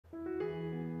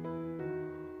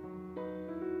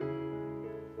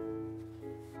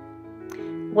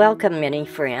Welcome, many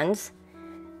friends,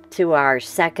 to our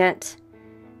second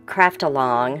craft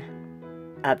along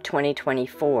of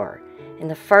 2024. In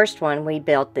the first one, we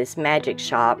built this magic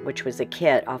shop, which was a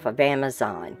kit off of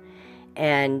Amazon.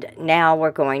 And now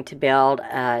we're going to build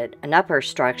an upper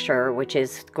structure, which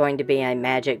is going to be a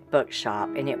magic bookshop,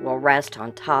 and it will rest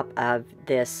on top of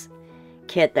this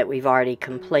kit that we've already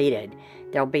completed.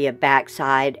 There'll be a back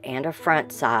side and a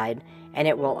front side, and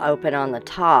it will open on the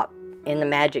top in the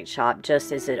magic shop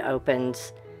just as it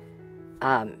opens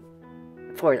in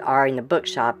the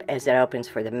bookshop as it opens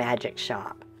for the magic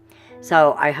shop.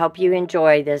 So I hope you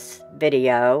enjoy this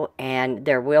video, and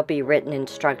there will be written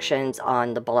instructions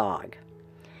on the blog.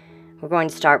 We're going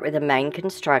to start with the main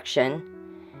construction,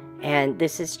 and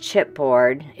this is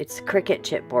chipboard. It's Cricut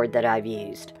chipboard that I've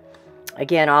used.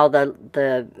 Again, all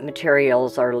the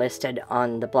materials are listed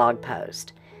on the blog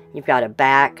post. You've got a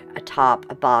back, a top,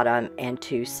 a bottom, and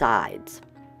two sides.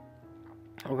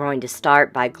 We're going to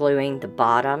start by gluing the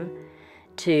bottom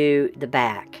to the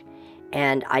back.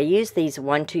 And I use these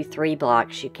 1, 2, 3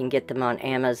 blocks. You can get them on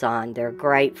Amazon. They're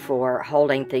great for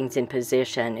holding things in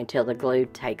position until the glue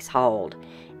takes hold,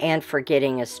 and for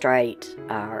getting a straight,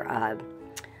 or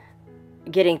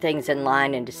getting things in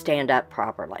line and to stand up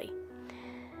properly.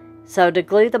 So to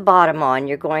glue the bottom on,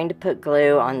 you're going to put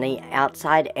glue on the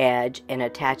outside edge and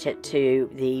attach it to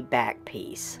the back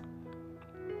piece.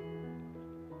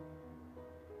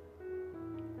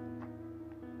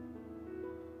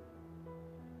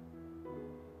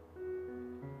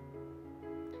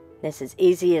 This is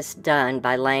easiest done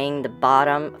by laying the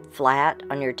bottom flat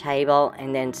on your table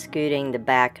and then scooting the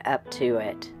back up to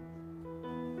it.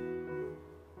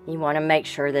 You want to make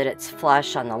sure that it's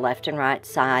flush on the left and right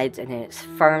sides and it's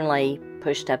firmly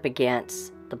pushed up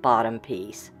against the bottom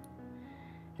piece.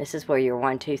 This is where your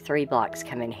 1, 2, 3 blocks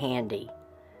come in handy.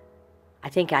 I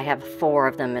think I have 4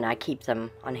 of them and I keep them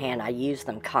on hand. I use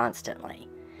them constantly.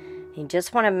 You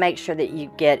just want to make sure that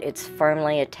you get it's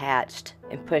firmly attached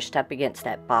and pushed up against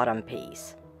that bottom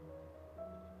piece,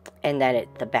 and that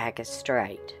the back is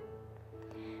straight.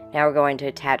 Now we're going to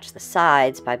attach the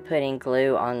sides by putting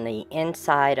glue on the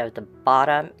inside of the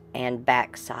bottom and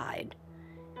back side,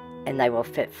 and they will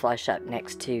fit flush up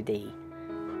next to the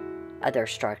other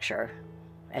structure,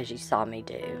 as you saw me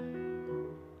do.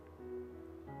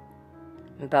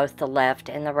 And both the left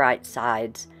and the right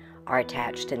sides are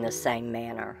attached in the same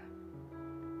manner.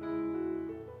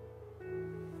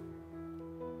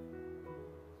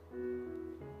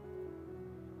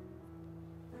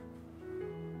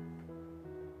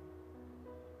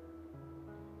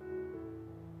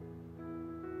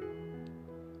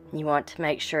 You want to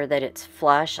make sure that it's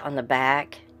flush on the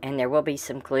back, and there will be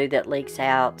some glue that leaks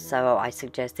out, so I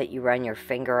suggest that you run your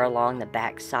finger along the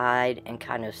back side and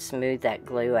kind of smooth that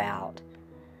glue out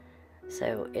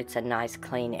so it's a nice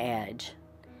clean edge.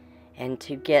 And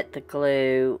to get the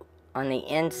glue on the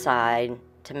inside,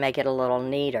 to make it a little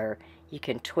neater, you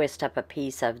can twist up a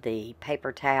piece of the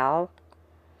paper towel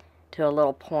to a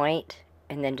little point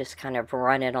and then just kind of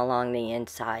run it along the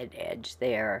inside edge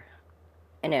there,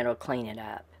 and it'll clean it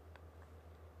up.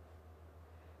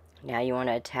 Now you want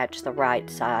to attach the right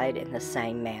side in the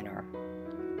same manner.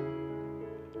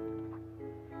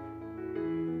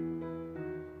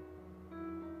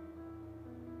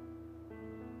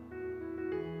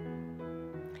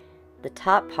 The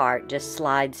top part just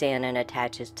slides in and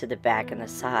attaches to the back and the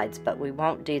sides, but we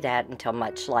won't do that until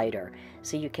much later,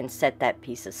 so you can set that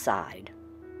piece aside.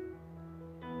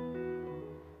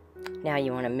 Now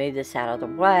you want to move this out of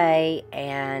the way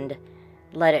and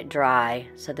let it dry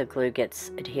so the glue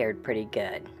gets adhered pretty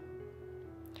good.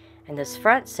 And this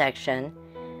front section,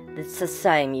 it's the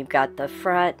same. You've got the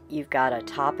front, you've got a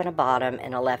top and a bottom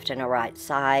and a left and a right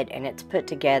side, and it's put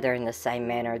together in the same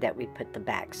manner that we put the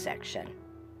back section.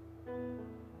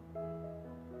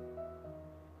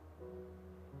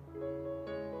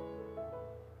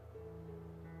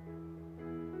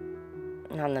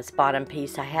 And on this bottom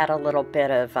piece, I had a little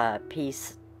bit of a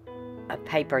piece of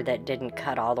paper that didn't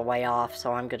cut all the way off,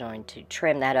 so I'm going to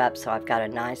trim that up so I've got a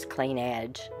nice clean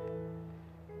edge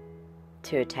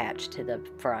to attach to the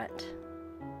front.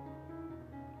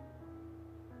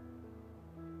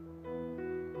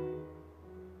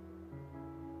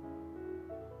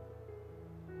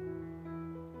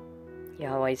 You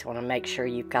always want to make sure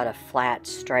you've got a flat,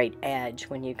 straight edge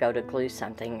when you go to glue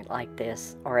something like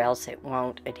this, or else it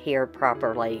won't adhere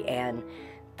properly and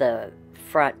the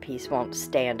front piece won't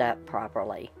stand up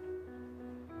properly.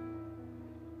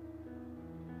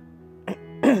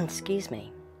 Excuse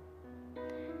me.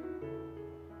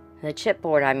 The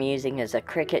chipboard I'm using is a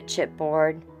Cricut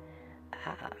chipboard.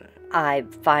 I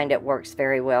find it works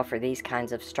very well for these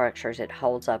kinds of structures. It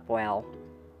holds up well.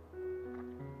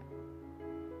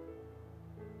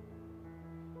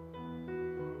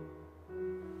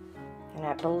 And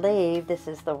I believe this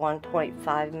is the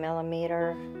 1.5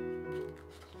 millimeter.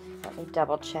 Let me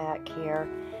double check here.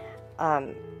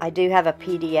 I do have a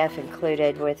PDF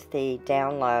included with the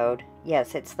download.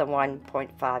 Yes, it's the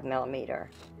 1.5 millimeter.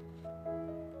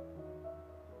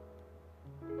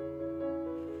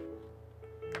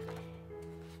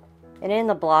 And in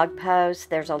the blog post,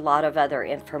 there's a lot of other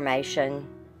information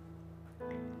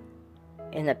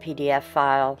in the PDF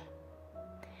file.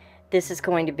 This is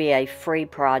going to be a free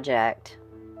project.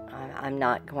 I'm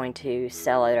not going to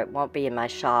sell it. It won't be in my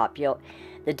shop. The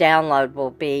download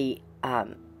will be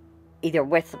either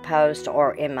with the post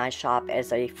or in my shop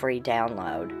as a free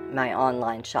download. My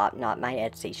online shop, not my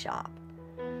Etsy shop.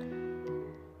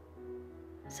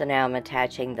 So now I'm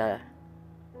attaching the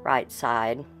right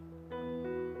side.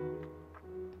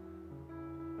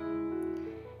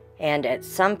 And at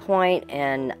some point,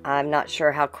 and I'm not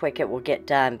sure how quick it will get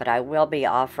done, but I will be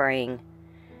offering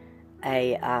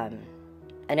an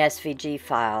SVG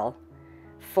file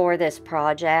for this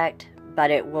project,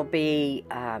 but it will be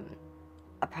a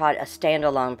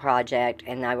standalone project,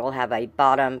 and I will have a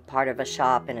bottom part of a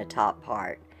shop and a top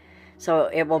part.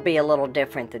 So it will be a little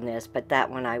different than this, but that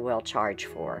one I will charge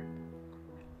for.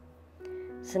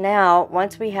 So now,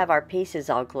 once we have our pieces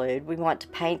all glued, we want to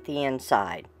paint the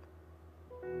inside.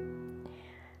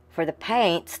 For the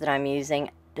paints that I'm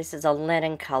using, this is a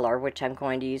linen color, which I'm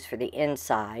going to use for the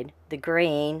inside. The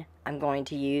green I'm going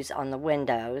to use on the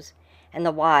windows, and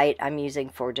the white I'm using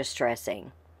for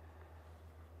distressing.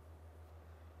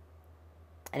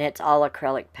 And it's all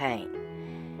acrylic paint.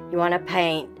 You want to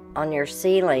paint on your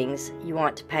ceilings, you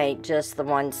want to paint just the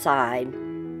one side,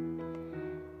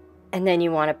 and then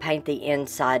you want to paint the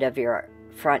inside of your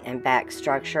front and back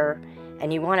structure,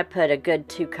 and you want to put a good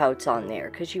 2 coats on there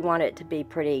because you want it to be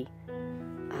pretty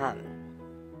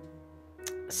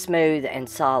smooth and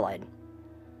solid.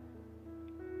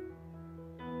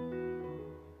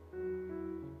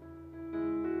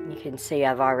 You can see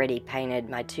I've already painted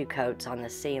my 2 coats on the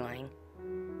ceiling.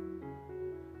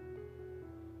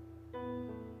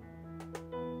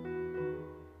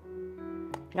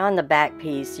 And on the back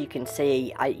piece, you can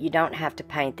see you don't have to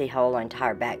paint the whole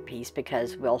entire back piece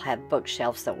because we'll have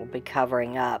bookshelves that will be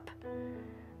covering up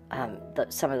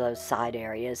some of those side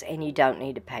areas, and you don't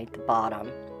need to paint the bottom.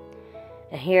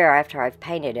 And here, after I've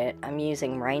painted it, I'm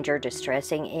using Ranger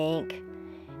Distressing ink,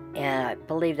 and I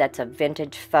believe that's a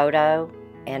vintage photo,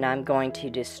 and I'm going to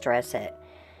distress it.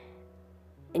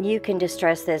 And you can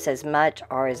distress this as much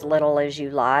or as little as you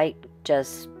like.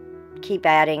 Just keep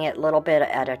adding it a little bit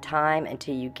at a time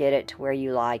until you get it to where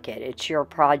you like it. It's your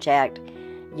project.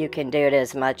 You can do it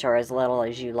as much or as little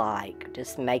as you like.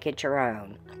 Just make it your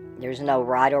own. There's no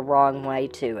right or wrong way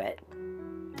to it.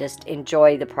 Just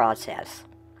enjoy the process.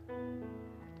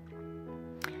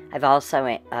 I've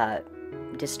also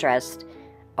distressed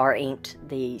or inked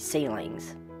the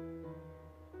ceilings.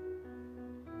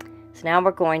 So now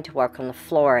we're going to work on the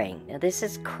flooring. Now this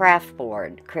is craft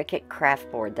board, Cricut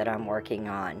craft board that I'm working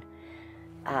on.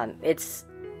 It's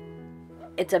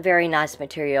a very nice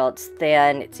material. It's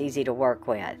thin, it's easy to work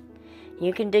with.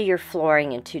 You can do your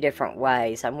flooring in 2 different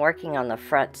ways. I'm working on the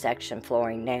front section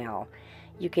flooring now.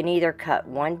 You can either cut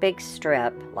one big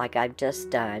strip like I've just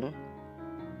done,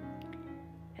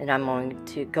 and I'm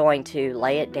going to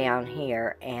lay it down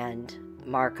here and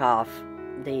mark off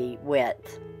the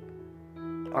width,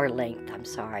 or length, I'm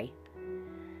sorry.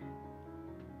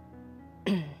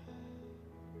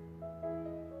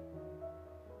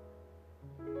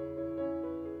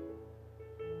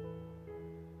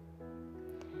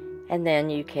 And then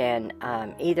you can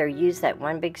either use that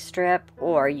one big strip,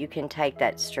 or you can take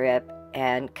that strip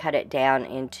and cut it down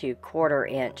into 1/4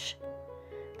 inch,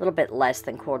 a little bit less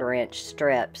than 1/4 inch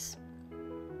strips.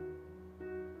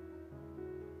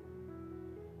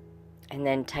 And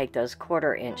then take those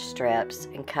 1/4 inch strips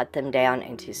and cut them down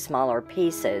into smaller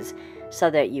pieces so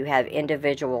that you have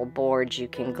individual boards you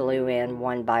can glue in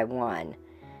one by one.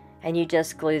 And you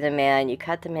just glue them in. You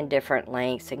cut them in different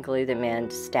lengths and glue them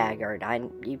in staggered.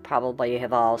 You probably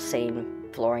have all seen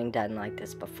flooring done like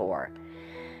this before.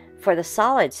 For the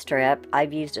solid strip,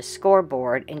 I've used a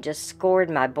scoreboard and just scored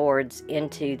my boards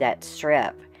into that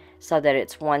strip so that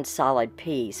it's one solid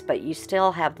piece, but you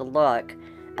still have the look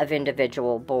of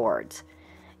individual boards.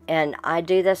 And I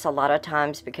do this a lot of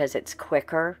times because it's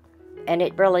quicker, and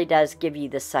it really does give you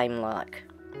the same look.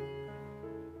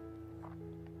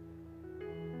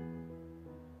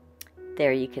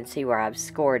 There you can see where I've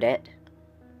scored it.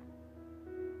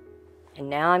 And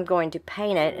now I'm going to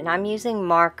paint it, and I'm using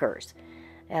markers.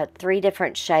 3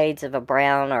 different shades of a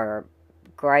brown or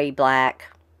gray-black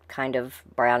kind of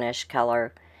brownish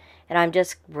color. And I'm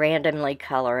just randomly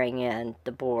coloring in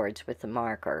the boards with the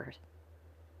markers.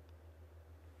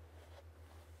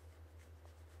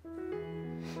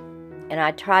 And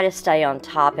I try to stay on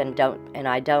top and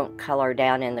I don't color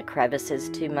down in the crevices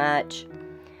too much.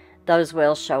 Those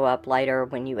will show up later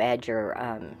when you add your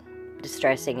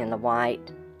distressing in the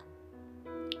white.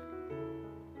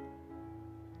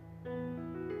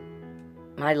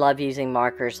 I love using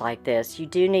markers like this. You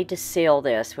do need to seal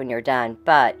this when you're done,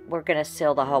 but we're going to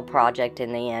seal the whole project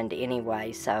in the end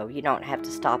anyway, so you don't have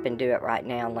to stop and do it right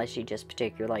now unless you just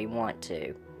particularly want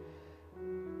to.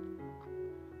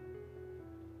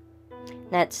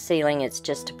 That sealing, it's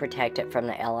just to protect it from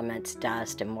the elements,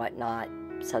 dust and whatnot,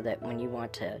 so that when you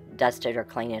want to dust it or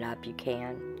clean it up, you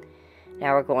can.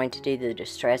 Now we're going to do the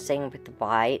distressing with the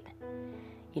white.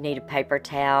 You need a paper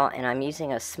towel, and I'm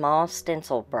using a small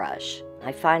stencil brush.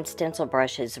 I find stencil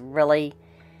brushes really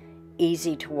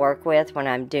easy to work with when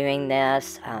I'm doing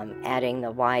this, adding the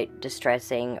white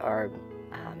distressing or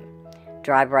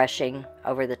dry brushing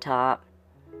over the top.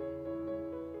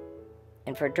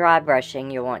 And for dry brushing,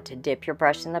 you'll want to dip your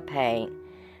brush in the paint,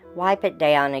 wipe it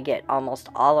down and get almost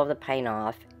all of the paint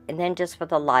off, and then just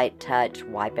with a light touch,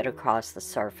 wipe it across the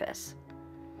surface.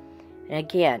 And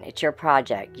again, it's your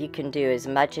project. You can do as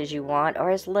much as you want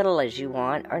or as little as you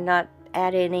want, or not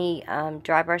add any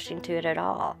dry brushing to it at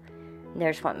all. And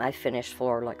there's what my finished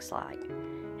floor looks like.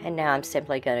 And now I'm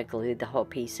simply going to glue the whole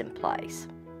piece in place.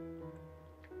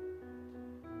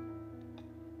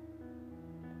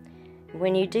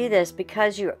 When you do this,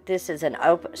 because this is an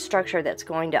open structure that's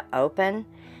going to open,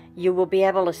 you will be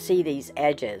able to see these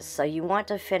edges. So you want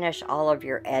to finish all of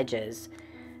your edges.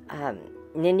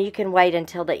 And then you can wait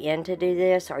until the end to do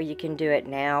this, or you can do it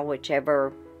now,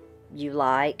 whichever you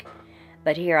like.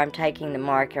 But here I'm taking the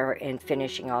marker and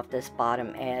finishing off this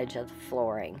bottom edge of the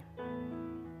flooring.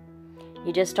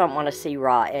 You just don't want to see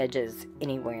raw edges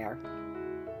anywhere.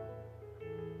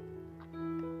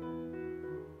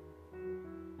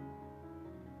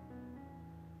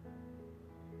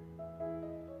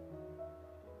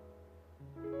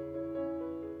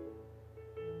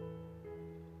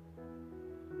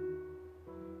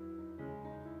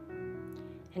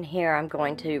 And here I'm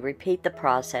going to repeat the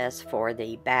process for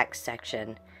the back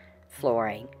section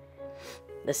flooring.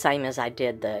 The same as I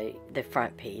did the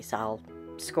front piece. I'll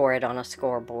score it on a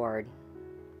scoreboard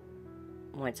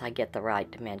once I get the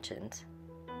right dimensions.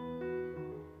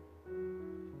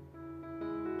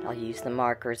 I'll use the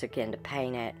markers again to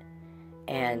paint it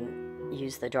and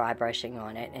use the dry brushing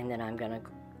on it, and then I'm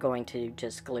going to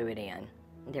just glue it in.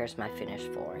 There's my finished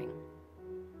flooring.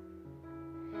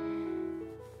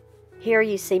 Here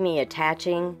you see me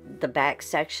attaching the back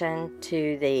section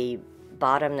to the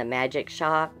bottom, the magic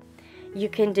shop. You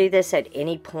can do this at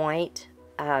any point.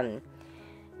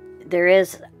 There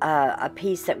is a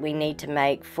piece that we need to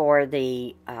make for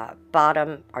the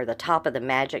bottom or the top of the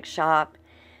magic shop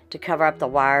to cover up the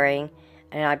wiring.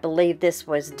 And I believe this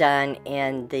was done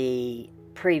in the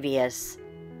previous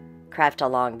craft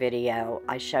along video.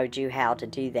 I showed you how to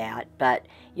do that, but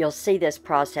you'll see this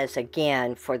process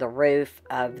again for the roof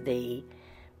of the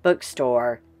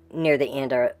bookstore near the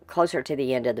end, or closer to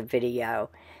the end of the video.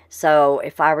 So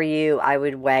if I were you, I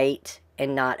would wait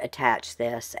and not attach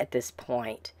this at this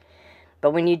point.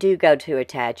 But when you do go to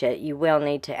attach it, you will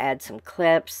need to add some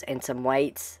clips and some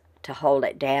weights to hold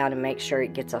it down and make sure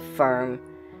it gets a firm,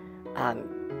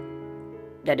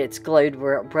 that it's glued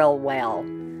real well.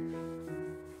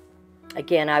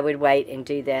 Again, I would wait and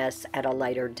do this at a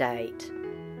later date.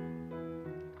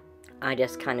 I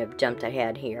just kind of jumped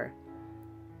ahead here.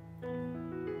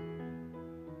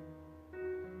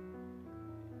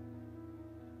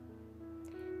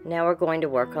 Now we're going to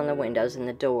work on the windows and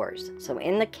the doors. So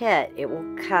in the kit, it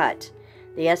will cut,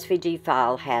 the SVG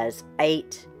file has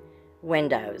 8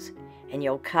 windows, and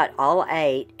you'll cut all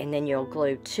 8, and then you'll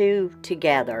glue 2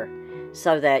 together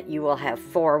so that you will have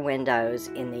 4 windows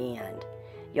in the end.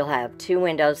 You'll have 2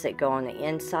 windows that go on the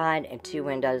inside and 2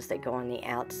 windows that go on the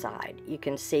outside. You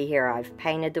can see here I've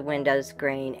painted the windows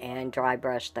green and dry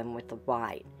brushed them with the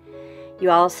white. You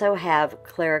also have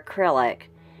clear acrylic,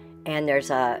 and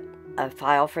there's a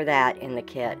file for that in the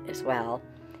kit as well.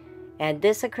 And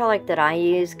this acrylic that I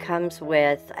use comes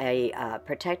with a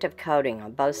protective coating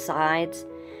on both sides.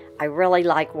 I really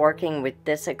like working with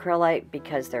this acrylic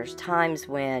because there's times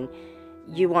when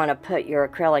you want to put your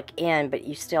acrylic in, but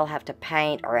you still have to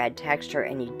paint or add texture,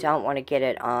 and you don't want to get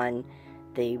it on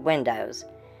the windows.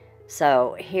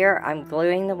 So here I'm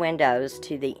gluing the windows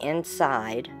to the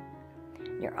inside.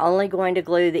 You're only going to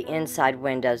glue the inside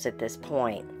windows at this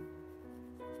point.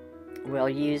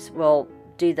 We'll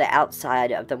do the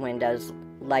outside of the windows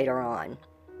later on.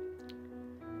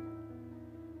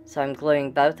 So I'm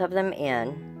gluing both of them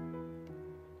in,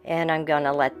 and I'm going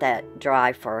to let that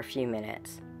dry for a few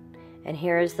minutes. And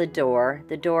here is the door.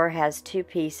 The door has two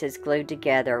pieces glued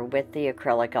together with the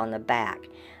acrylic on the back.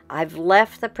 I've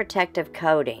left the protective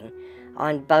coating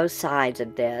on both sides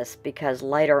of this because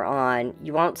later on,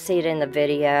 you won't see it in the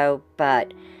video,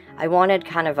 but I wanted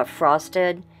kind of a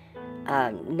frosted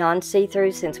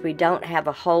non-see-through since we don't have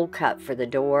a hole cut for the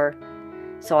door.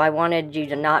 So I wanted you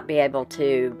to not be able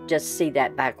to just see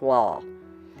that back wall.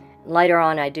 Later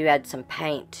on, I do add some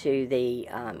paint to the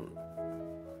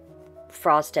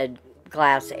frosted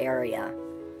glass area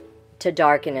to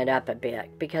darken it up a bit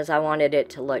because I wanted it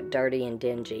to look dirty and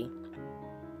dingy.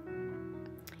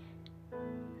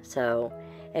 So,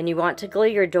 and you want to glue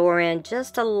your door in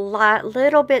just a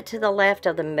little bit to the left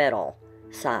of the middle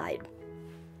side.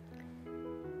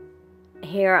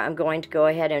 Here I'm going to go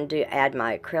ahead and add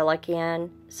my acrylic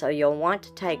in. So you'll want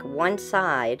to take one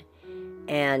side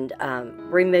and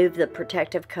remove the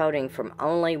protective coating from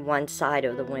only one side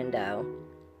of the window.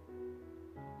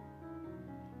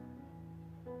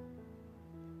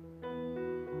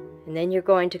 And then you're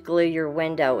going to glue your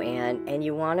window in, and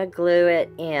you want to glue it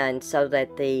in so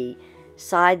that the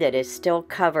side that is still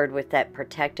covered with that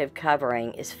protective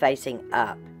covering is facing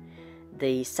up.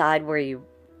 The side where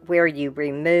you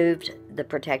removed the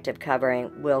protective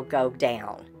covering will go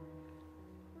down.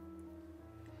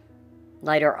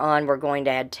 Later on, we're going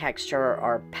to add texture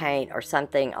or paint or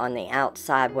something on the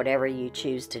outside, whatever you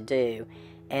choose to do.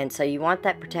 And so you want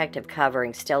that protective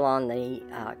covering still on the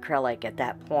acrylic at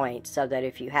that point so that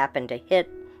if you happen to hit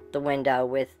the window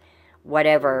with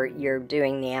whatever you're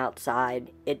doing the outside,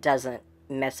 it doesn't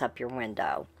mess up your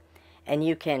window. And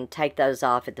you can take those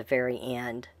off at the very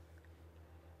end.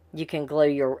 You can glue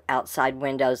your outside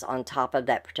windows on top of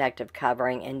that protective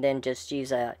covering and then just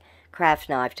use a craft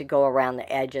knife to go around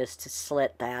the edges to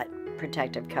slit that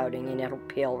protective coating and it'll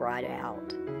peel right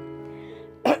out.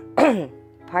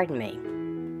 Pardon me.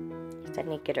 I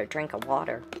need to get a drink of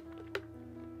water.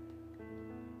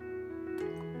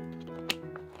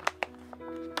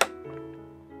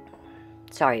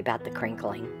 Sorry about the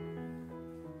crinkling.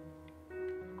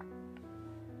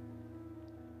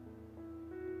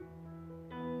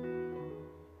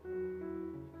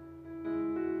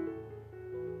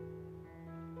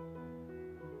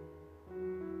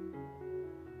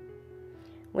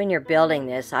 When you're building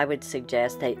this, I would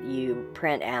suggest that you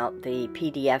print out the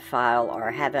PDF file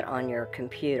or have it on your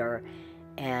computer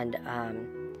and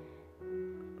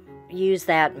use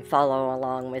that and follow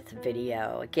along with the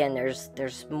video. Again,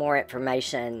 there's more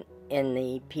information in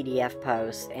the PDF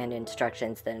post and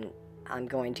instructions than I'm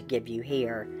going to give you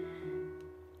here.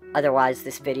 Otherwise,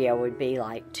 this video would be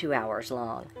like 2 hours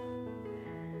long.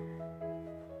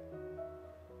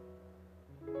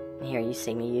 Here you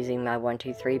see me using my 1,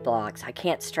 2, 3 blocks. I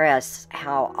can't stress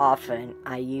how often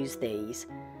I use these.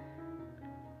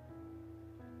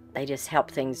 They just help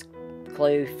things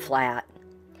glue flat.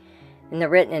 And the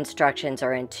written instructions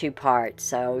are in 2 parts,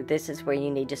 so this is where you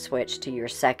need to switch to your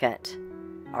second,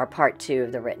 or part 2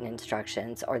 of the written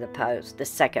instructions, or the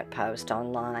second post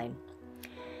online.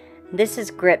 This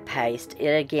is grit paste.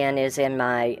 It again is in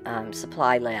my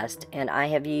supply list, and I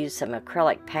have used some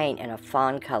acrylic paint in a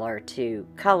fawn color to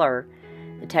color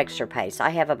the texture paste.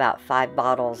 I have about 5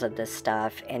 bottles of this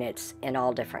stuff, and it's in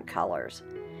all different colors.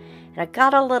 And I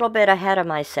got a little bit ahead of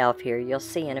myself here, you'll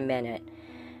see in a minute,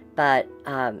 but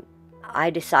I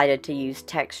decided to use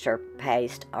texture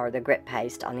paste, or the grit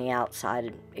paste, on the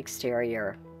outside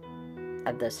exterior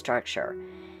of the structure.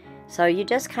 So you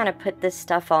just kind of put this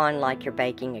stuff on like you're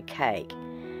baking a cake.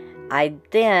 I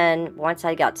then, once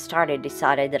I got started,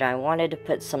 decided that I wanted to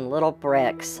put some little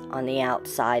bricks on the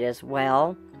outside as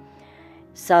well.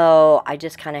 So I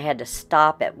just kind of had to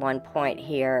stop at one point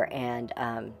here, and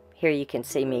here you can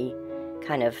see me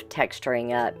kind of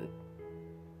texturing up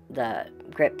the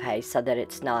grit paste so that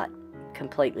it's not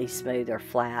completely smooth or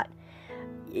flat.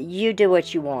 You do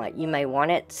what you want. You may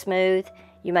want it smooth.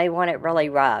 You may want it really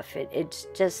rough. It's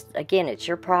just, again, it's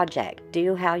your project.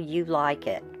 Do how you like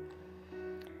it.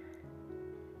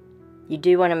 You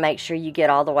do want to make sure you get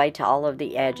all the way to all of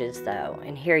the edges, though.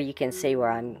 And here you can see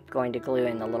where I'm going to glue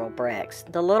in the little bricks.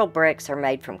 The little bricks are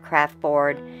made from craft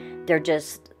board. They're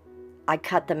just, I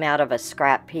cut them out of a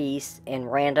scrap piece in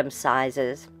random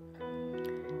sizes.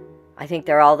 I think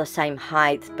they're all the same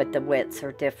height, but the widths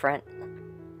are different.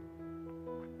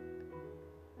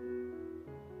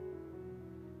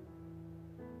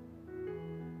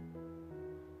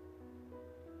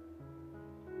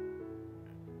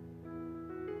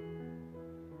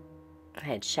 I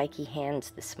had shaky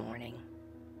hands this morning.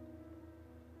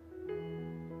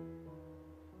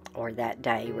 Or that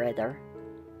day, rather.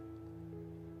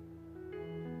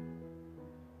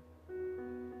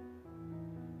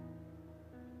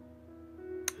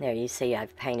 There you see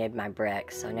I've painted my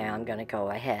bricks, so now I'm going to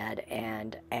go ahead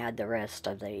and add the rest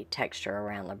of the texture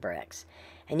around the bricks.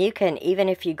 And you can, even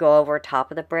if you go over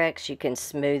top of the bricks, you can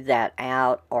smooth that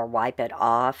out or wipe it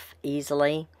off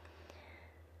easily.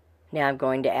 Now I'm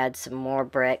going to add some more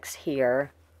bricks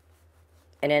here.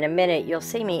 And in a minute, you'll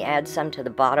see me add some to the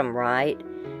bottom right.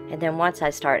 And then once I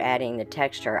start adding the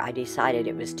texture, I decided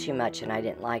it was too much and I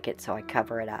didn't like it, so I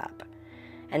cover it up.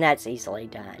 And that's easily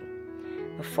done.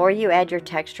 Before you add your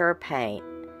texture or paint,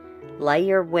 lay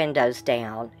your windows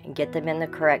down and get them in the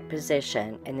correct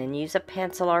position, and then use a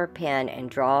pencil or a pen and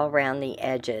draw around the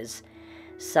edges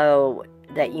so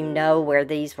that you know where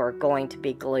these were going to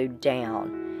be glued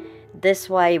down. This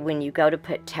way, when you go to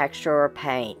put texture or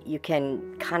paint, you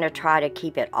can kind of try to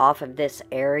keep it off of this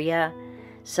area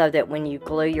so that when you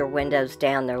glue your windows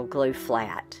down, they'll glue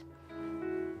flat.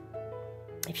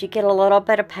 If you get a little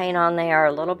bit of paint on there,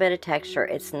 a little bit of texture,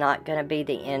 it's not going to be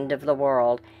the end of the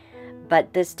world.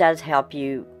 But this does help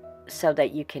you so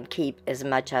that you can keep as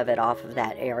much of it off of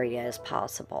that area as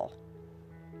possible.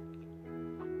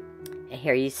 And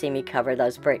here you see me cover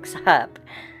those bricks up.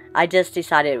 I just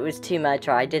decided it was too much,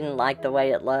 or I didn't like the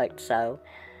way it looked, so.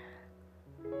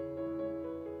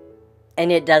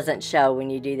 And it doesn't show when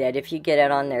you do that. If you get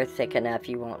it on there thick enough,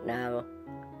 you won't know.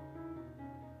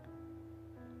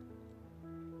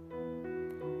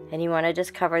 And you want to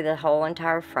just cover the whole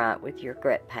entire front with your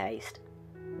grit paste.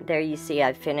 There you see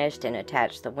I've finished and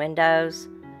attached the windows.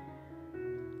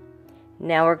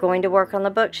 Now we're going to work on the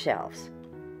bookshelves.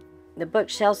 The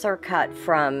bookshelves are cut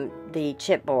from the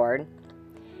chipboard,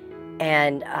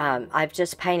 and I've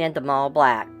just painted them all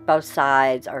black. Both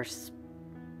sides are,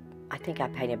 I think I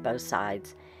painted both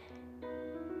sides.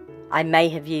 I may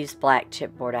have used black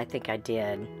chipboard, I think I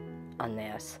did on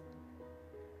this.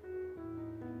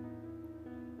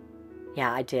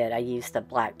 Yeah, I did. I used the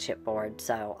black chipboard,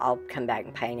 so I'll come back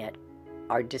and paint it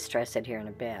or distress it here in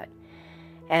a bit.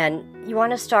 And you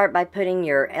want to start by putting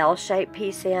your L-shaped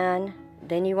piece in.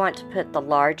 Then you want to put the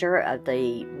larger of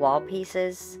the wall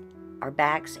pieces or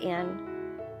backs in.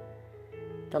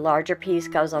 The larger piece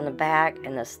goes on the back,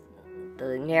 and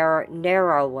the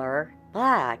narrower,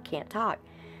 I can't talk,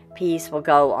 piece will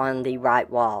go on the right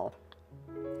wall.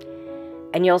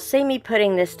 And you'll see me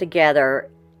putting this together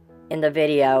in the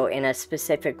video in a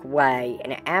specific way,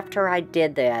 and after I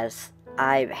did this,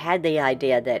 I had the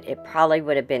idea that it probably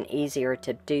would have been easier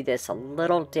to do this a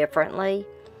little differently,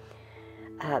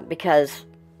 because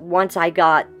once I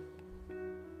got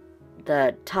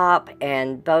the top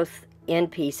and both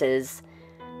end pieces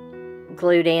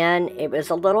glued in, it was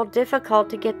a little difficult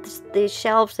to get these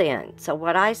shelves in. So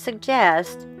what I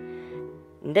suggest,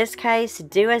 in this case,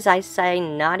 do as I say,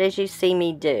 not as you see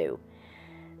me do.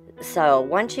 So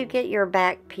once you get your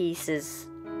back pieces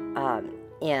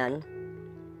in,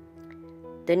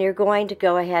 then you're going to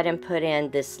go ahead and put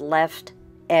in this left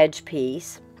edge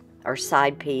piece or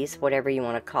side piece, whatever you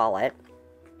want to call it.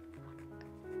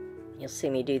 You'll see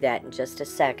me do that in just a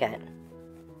second.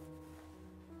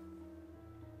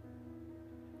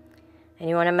 And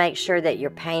you want to make sure that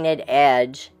your painted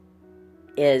edge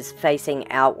is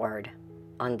facing outward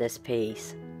on this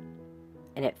piece,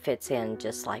 and it fits in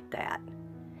just like that.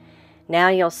 Now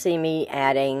you'll see me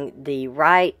adding the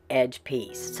right edge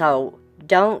piece. So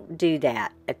don't do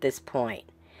that at this point.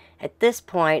 At this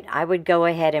point, I would go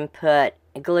ahead and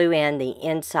glue in the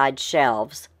inside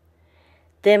shelves.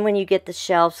 Then when you get the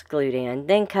shelves glued in,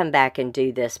 then come back and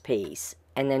do this piece.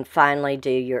 And then finally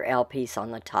do your L piece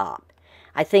on the top.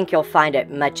 I think you'll find it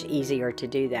much easier to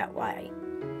do that way.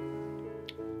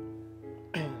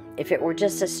 If it were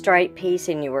just a straight piece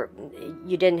and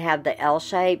you didn't have the L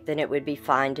shape, then it would be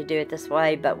fine to do it this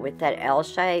way, but with that L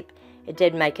shape, it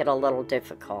did make it a little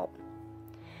difficult.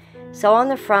 So on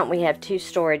the front, we have two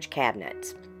storage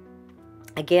cabinets.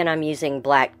 Again, I'm using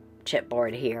black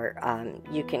chipboard here.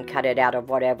 You can cut it out of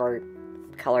whatever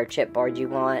color chipboard you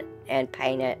want and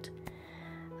paint it.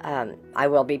 I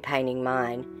will be painting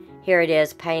mine. Here it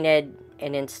is, painted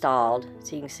and installed,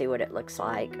 so you can see what it looks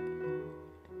like.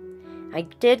 I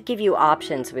did give you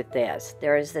options with this.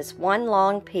 There is this one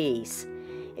long piece.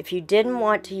 If you didn't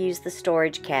want to use the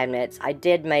storage cabinets, I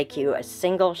did make you a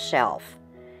single shelf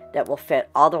that will fit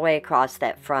all the way across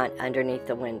that front underneath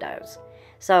the windows.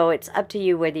 So it's up to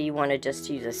you whether you want to just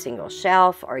use a single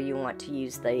shelf or you want to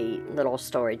use the little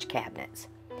storage cabinets.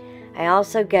 I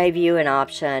also gave you an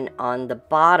option on the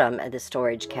bottom of the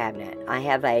storage cabinet. I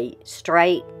have a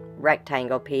straight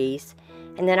rectangle piece,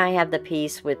 And then I have the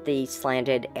piece with the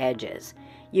slanted edges.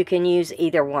 You can use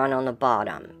either one on the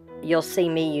bottom. You'll see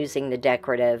me using the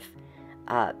decorative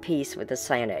piece with the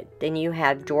slanted. Then you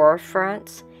have drawer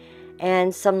fronts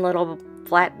and some little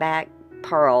flat back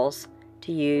pearls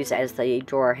to use as the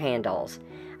drawer handles.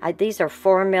 These are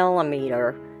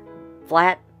 4mm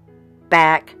flat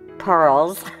back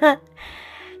pearls.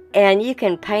 And you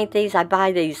can paint these. I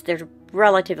buy these. They're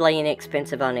relatively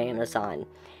inexpensive on Amazon.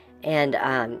 And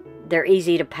they're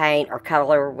easy to paint or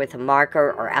color with a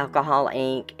marker or alcohol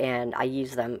ink, and I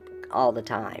use them all the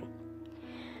time.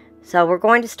 So we're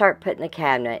going to start putting the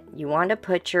cabinet. You want to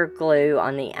put your glue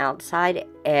on the outside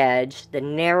edge, the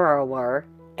narrower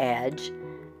edge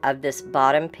of this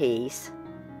bottom piece.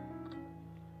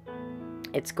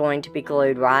 It's going to be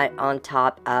glued right on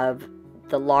top of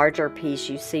the larger piece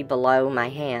you see below my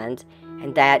hand,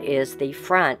 and that is the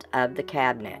front of the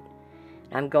cabinet.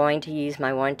 I'm going to use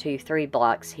my 1, 2, 3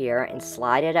 blocks here and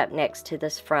slide it up next to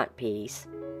this front piece.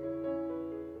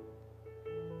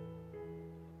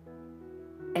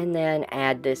 And then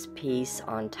add this piece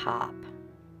on top.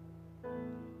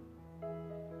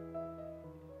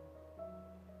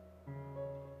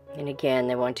 And again,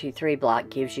 the 1, 2, 3 block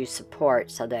gives you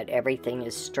support so that everything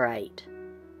is straight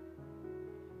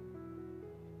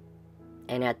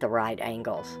and at the right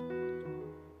angles.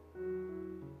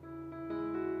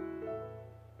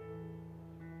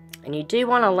 And you do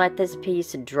want to let this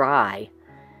piece dry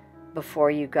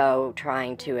before you go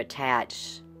trying to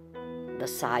attach the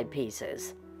side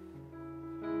pieces.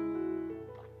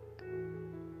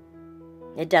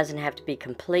 It doesn't have to be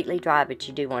completely dry, but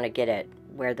you do want to get it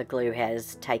where the glue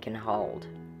has taken hold.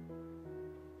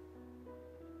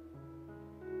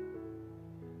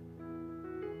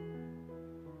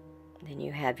 Then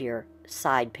you have your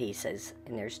side pieces,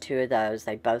 and there's 2 of those.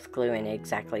 They both glue in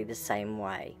exactly the same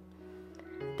way.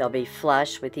 They'll be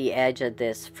flush with the edge of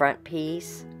this front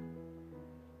piece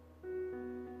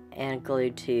and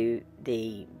glued to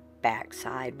the back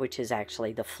side, which is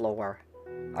actually the floor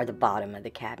or the bottom of the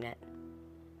cabinet.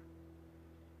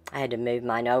 I had to move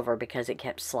mine over because it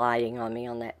kept sliding on me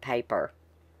on that paper.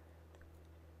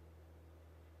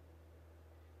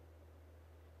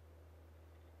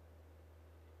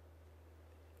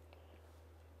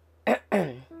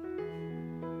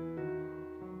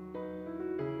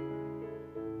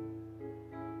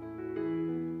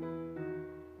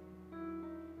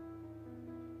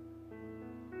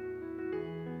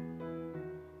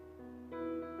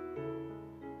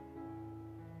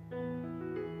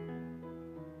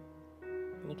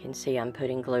 You can see I'm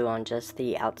putting glue on just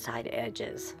the outside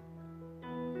edges.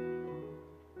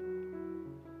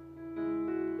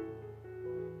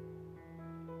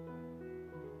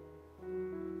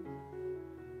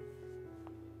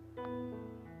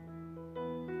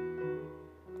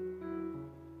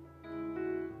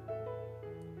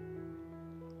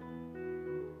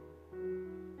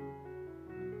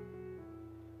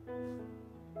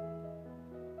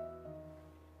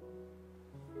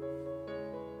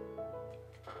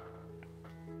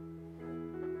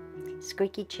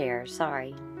 Squeaky chair,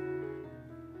 sorry.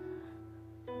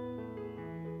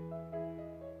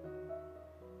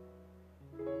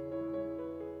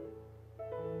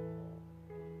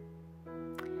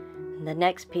 The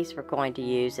next piece we're going to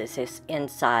use is this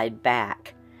inside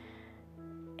back.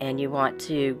 And you want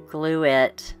to glue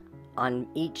it on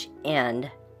each end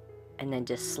and then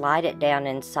just slide it down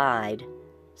inside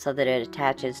so that it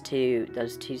attaches to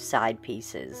those 2 side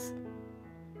pieces.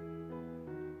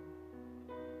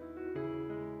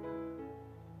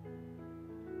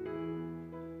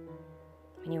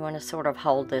 And you want to sort of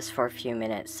hold this for a few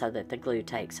minutes so that the glue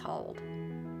takes hold.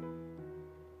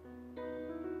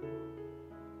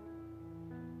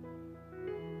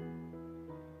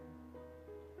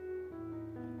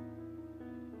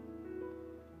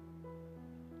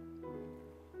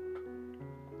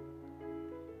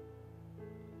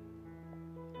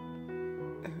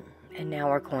 And now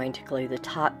we're going to glue the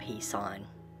top piece on.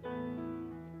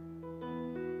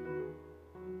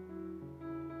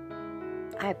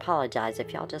 I apologize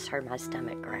if y'all just heard my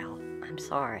stomach growl. I'm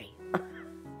sorry.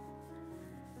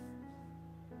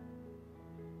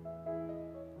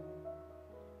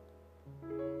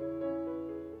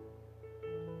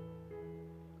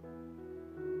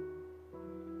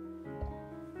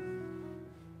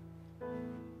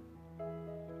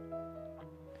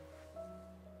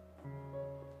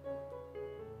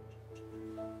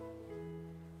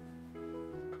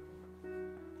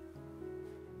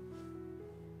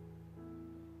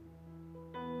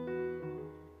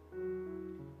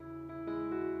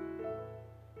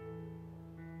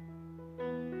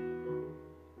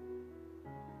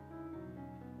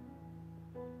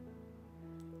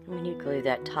 When you glue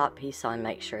that top piece on,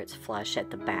 make sure it's flush at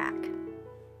the back.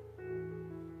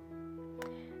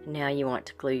 Now you want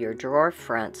to glue your drawer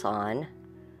fronts on.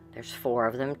 There's 4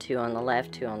 of them, 2 on the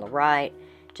left, 2 on the right.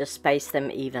 Just space them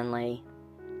evenly.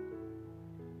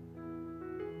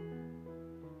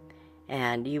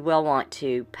 And you will want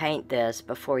to paint this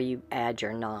before you add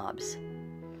your knobs.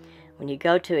 When you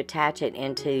go to attach it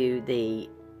into the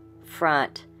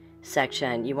front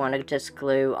section, you want to just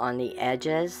glue on the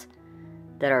edges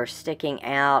that are sticking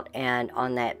out and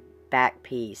on that back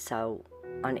piece. So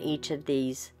on each of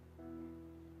these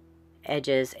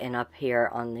edges and up here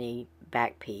on the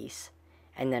back piece,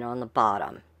 and then on the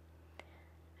bottom,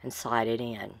 and slide it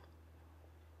in.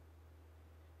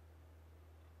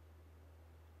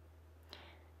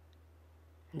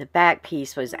 The back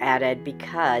piece was added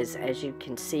because, as you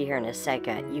can see here in a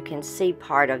second, you can see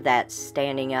part of that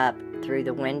standing up through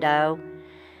the window.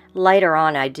 Later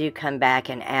on, I do come back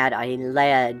and add a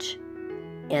ledge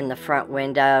in the front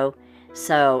window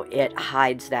so it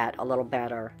hides that a little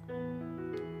better.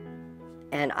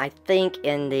 And I think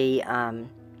in the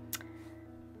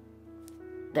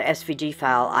SVG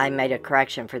file, I made a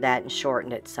correction for that and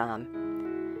shortened it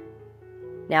some.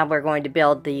 Now we're going to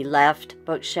build the left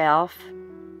bookshelf.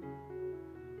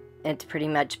 It's pretty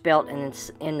much built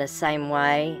in the same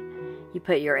way. You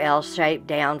put your L shape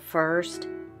down first,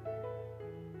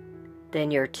 then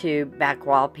your 2 back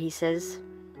wall pieces.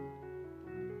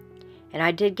 And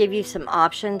I did give you some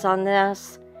options on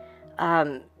this.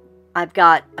 I've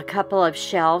got a couple of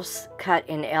shelves cut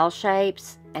in L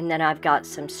shapes, and then I've got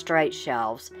some straight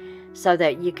shelves so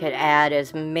that you could add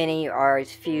as many or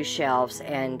as few shelves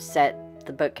and set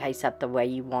the bookcase up the way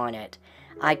you want it.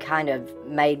 I kind of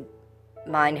made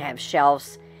mine have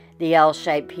shelves, the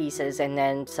L-shaped pieces, and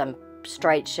then some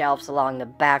straight shelves along the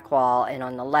back wall, and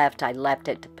on the left I left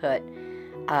it to put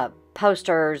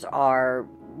posters or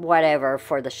whatever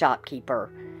for the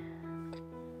shopkeeper.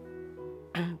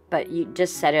 But you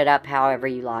just set it up however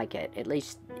you like it. At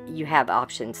least you have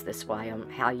options this way on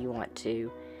how you want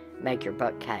to make your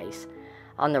bookcase.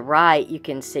 On the right, you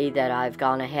can see that I've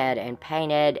gone ahead and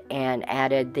painted and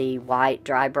added the white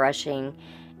dry brushing.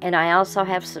 And I also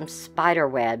have some spider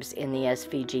webs in the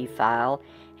SVG file.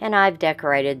 And I've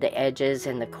decorated the edges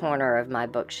and the corner of my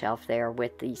bookshelf there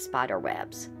with the spider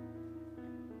webs.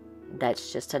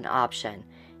 That's just an option.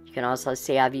 You can also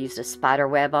see I've used a spider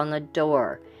web on the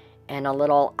door and a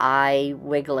little eye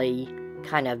wiggly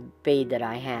kind of bead that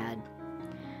I had.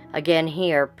 Again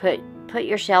here, put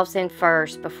your shelves in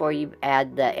first before you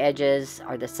add the edges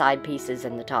or the side pieces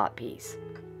and the top piece.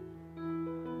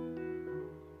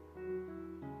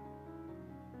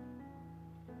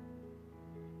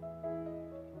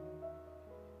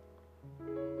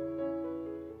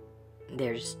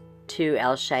 There's 2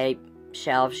 L-shaped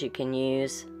shelves you can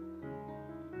use.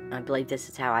 I believe this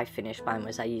is how I finished mine,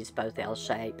 was I used both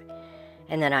L-shape.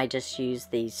 And then I just used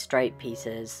these straight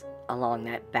pieces along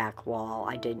that back wall.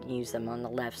 I didn't use them on the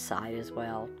left side as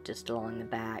well, just along the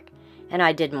back. And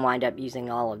I didn't wind up using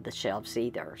all of the shelves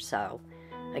either. So,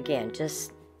 again,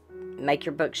 just make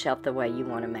your bookshelf the way you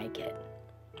want to make it.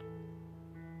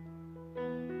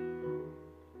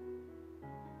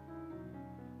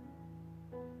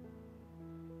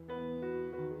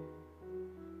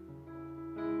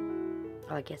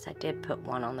 Oh, I guess I did put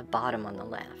one on the bottom on the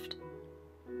left.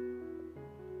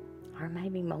 Or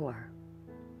maybe more.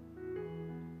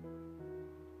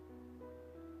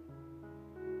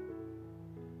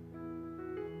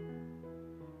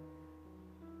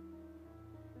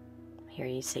 Here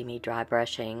you see me dry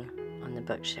brushing on the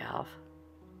bookshelf.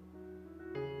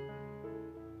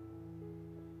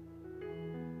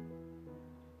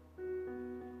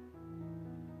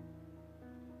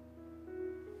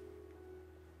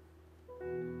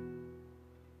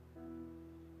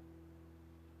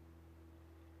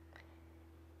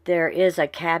 There is a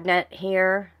cabinet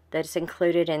here that's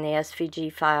included in the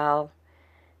SVG file.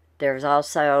 There's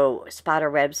also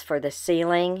spider webs for the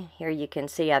ceiling. Here you can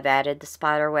see I've added the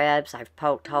spider webs. I've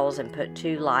poked holes and put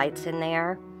 2 lights in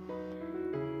there.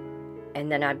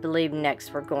 And then I believe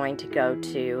next we're going to go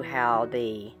to how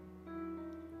the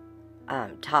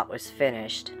top was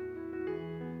finished.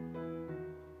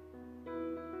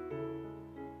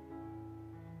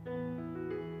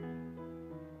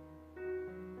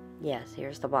 Yes,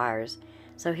 here's the wires.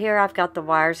 So here I've got the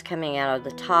wires coming out of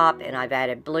the top, and I've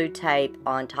added blue tape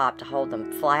on top to hold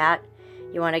them flat.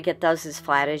 You want to get those as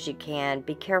flat as you can.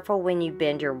 Be careful when you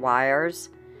bend your wires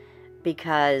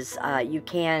because you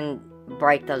can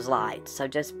break those lights. So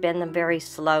just bend them very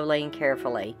slowly and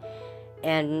carefully.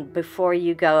 And before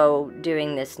you go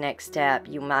doing this next step,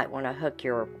 you might want to hook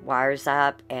your wires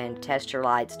up and test your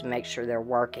lights to make sure they're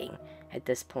working at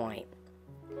this point.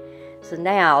 So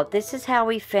now, this is how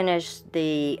we finish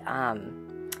the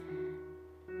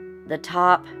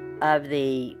top of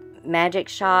the magic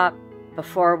shop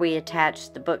before we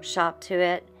attach the bookshop to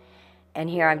it. And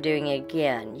here I'm doing it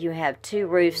again. You have two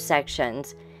roof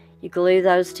sections. You glue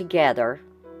those together.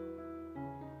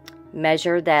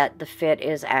 Measure that the fit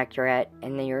is accurate,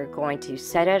 and then you're going to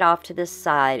set it off to the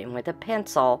side, and with a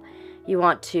pencil you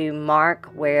want to mark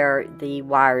where the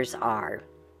wires are,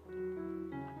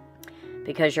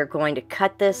 because you're going to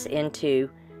cut this into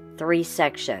 3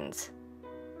 sections.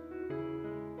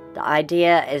 The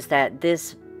idea is that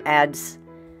this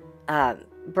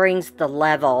brings the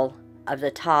level of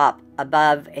the top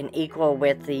above and equal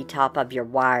with the top of your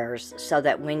wires, so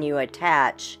that when you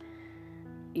attach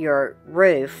your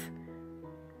roof,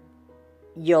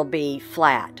 you'll be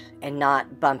flat and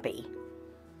not bumpy.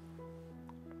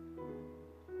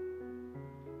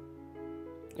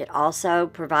 It also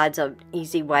provides an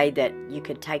easy way that you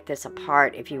could take this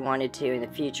apart if you wanted to in the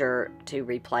future to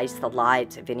replace the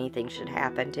lights if anything should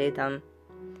happen to them.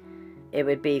 It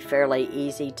would be fairly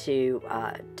easy to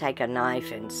take a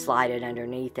knife and slide it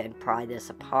underneath and pry this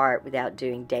apart without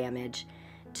doing damage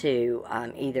to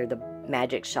either the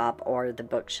magic shop or the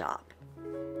bookshop.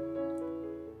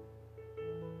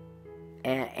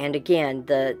 And again,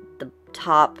 the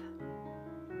top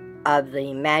of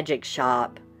the magic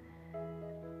shop,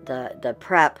 the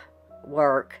prep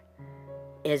work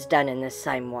is done in the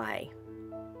same way.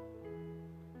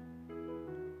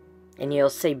 And you'll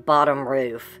see bottom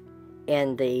roof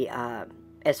in the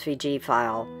SVG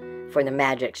file for the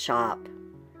magic shop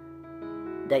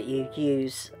that you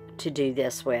use to do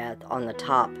this with on the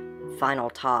top,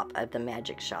 final top of the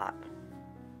magic shop.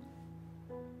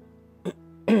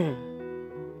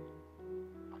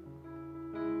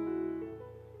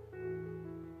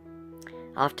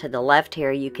 Off to the left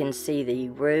here, you can see the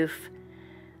roof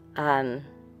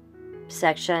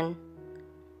section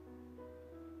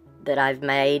that I've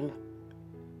made,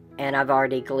 and I've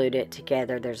already glued it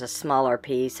together. There's a smaller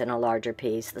piece and a larger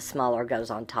piece. The smaller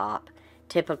goes on top.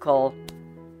 Typical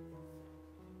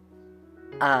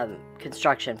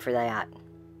construction for that.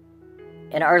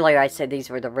 And earlier I said these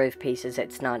were the roof pieces.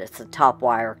 It's not. It's the top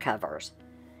wire covers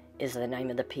is the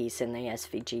name of the piece in the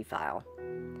SVG file.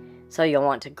 So you'll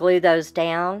want to glue those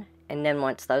down, and then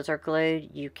once those are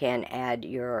glued, you can add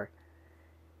your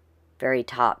very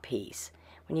top piece.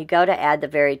 When you go to add the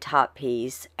very top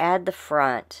piece, add the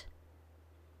front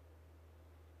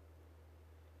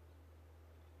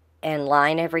and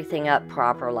line everything up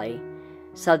properly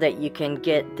so that you can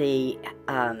get the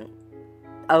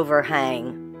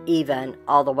overhang even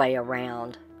all the way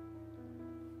around.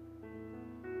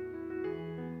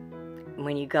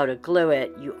 When you go to glue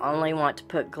it, you only want to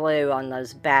put glue on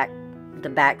those the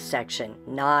back section.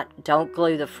 Don't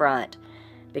glue the front,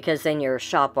 because then your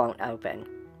shop won't open.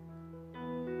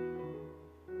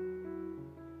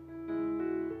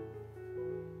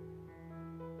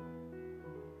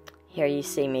 Here you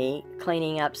see me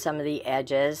cleaning up some of the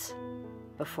edges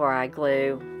before I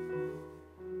glue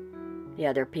the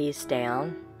other piece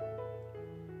down.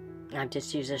 I've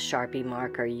just used a Sharpie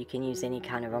marker. You can use any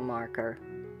kind of a marker.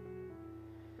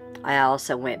 I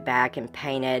also went back and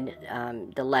painted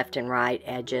the left and right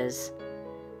edges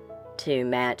to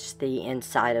match the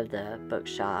inside of the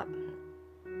bookshop.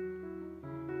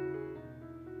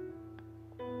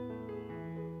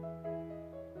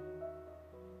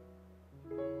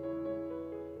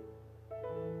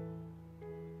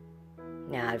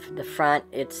 Now the front,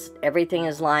 everything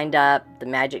is lined up. The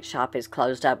magic shop is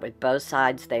closed up with both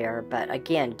sides there, but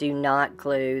again, do not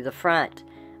glue the front.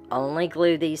 Only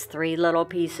glue these 3 little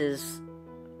pieces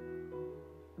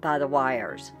by the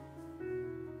wires.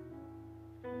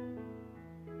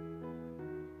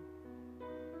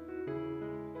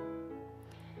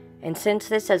 And since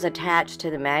this is attached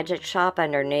to the magic shop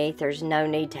underneath, there's no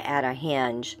need to add a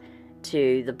hinge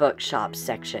to the bookshop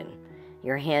section.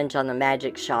 Your hinge on the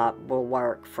magic shop will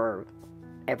work for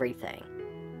everything.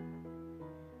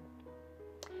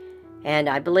 And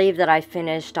I believe that I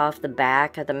finished off the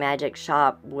back of the magic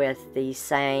shop with the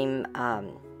same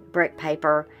brick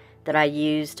paper that I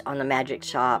used on the magic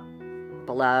shop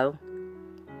below.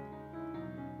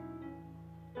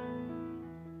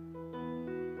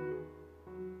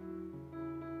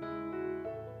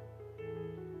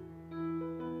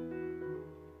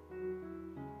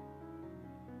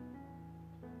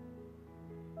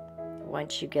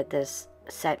 Once you get this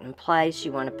set in place,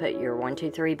 you want to put your 1,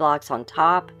 2, 3 blocks on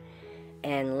top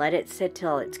and let it sit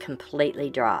till it's completely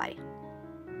dry.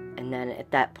 and then at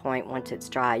that point, once it's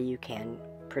dry, you can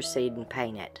proceed and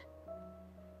paint it.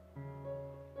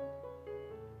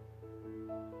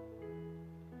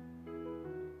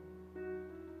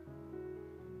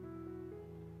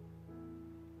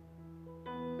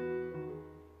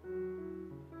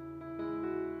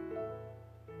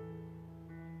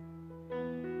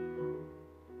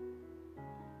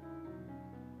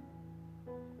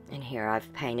 And here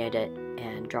I've painted it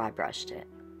and dry brushed it.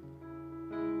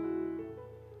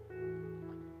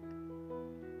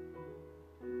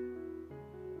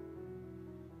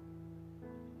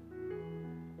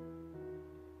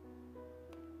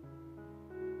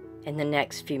 In the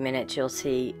next few minutes you'll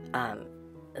see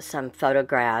some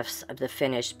photographs of the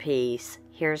finished piece.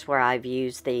 Here's where I've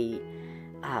used the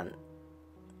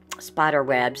spider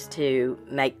webs to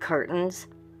make curtains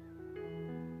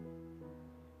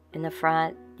in the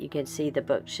front. You can see the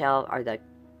bookshelf or the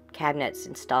cabinets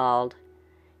installed.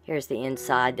 Here's the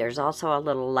inside. There's also a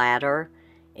little ladder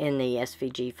in the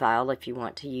SVG file if you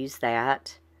want to use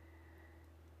that.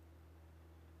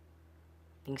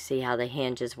 You can see how the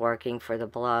hinge is working for the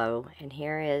blow. And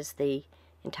here is the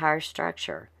entire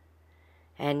structure.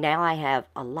 And now I have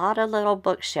a lot of little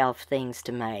bookshelf things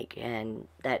to make and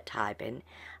that type. And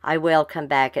I will come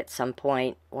back at some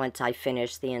point once I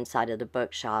finish the inside of the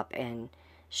bookshop and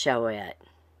show it.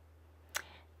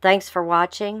 Thanks for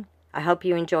watching. I hope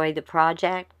you enjoyed the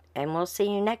project, and we'll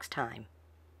see you next time.